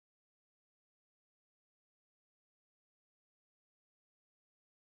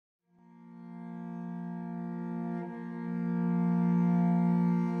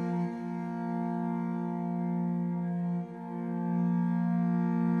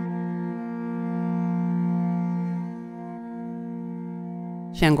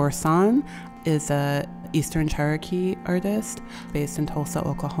Shan is a Eastern Cherokee artist based in Tulsa,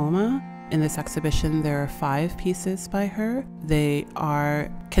 Oklahoma. In this exhibition, there are 5 pieces by her. They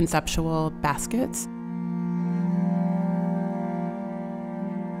are conceptual baskets.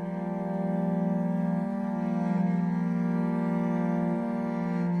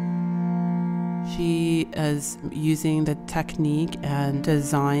 She is using the technique and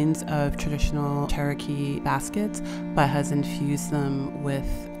designs of traditional Cherokee baskets, but has infused them with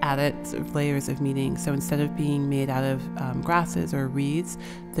added layers of meaning. So instead of being made out of grasses or reeds,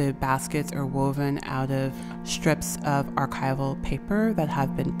 the baskets are woven out of strips of archival paper that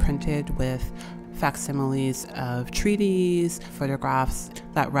have been printed with facsimiles of treaties, photographs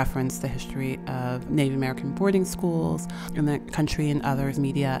that reference the history of Native American boarding schools in the country and other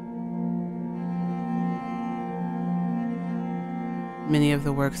media. Many of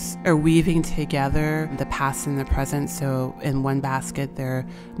the works are weaving together the past and the present. So in one basket there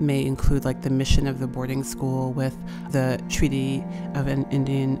may include like the mission of the boarding school with the Treaty of an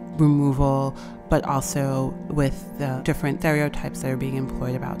Indian removal, but also with the different stereotypes that are being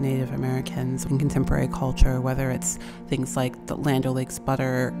employed about Native Americans in contemporary culture, whether it's things like the Land O'Lakes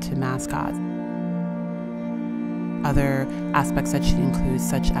butter to mascots. Other aspects that she includes,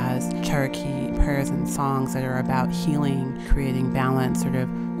 such as Cherokee prayers and songs that are about healing, creating balance, sort of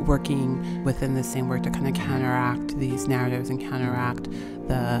working within the same work to kind of counteract these narratives and counteract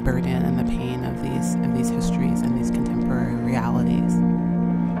the burden and the pain of these histories and these contemporary realities.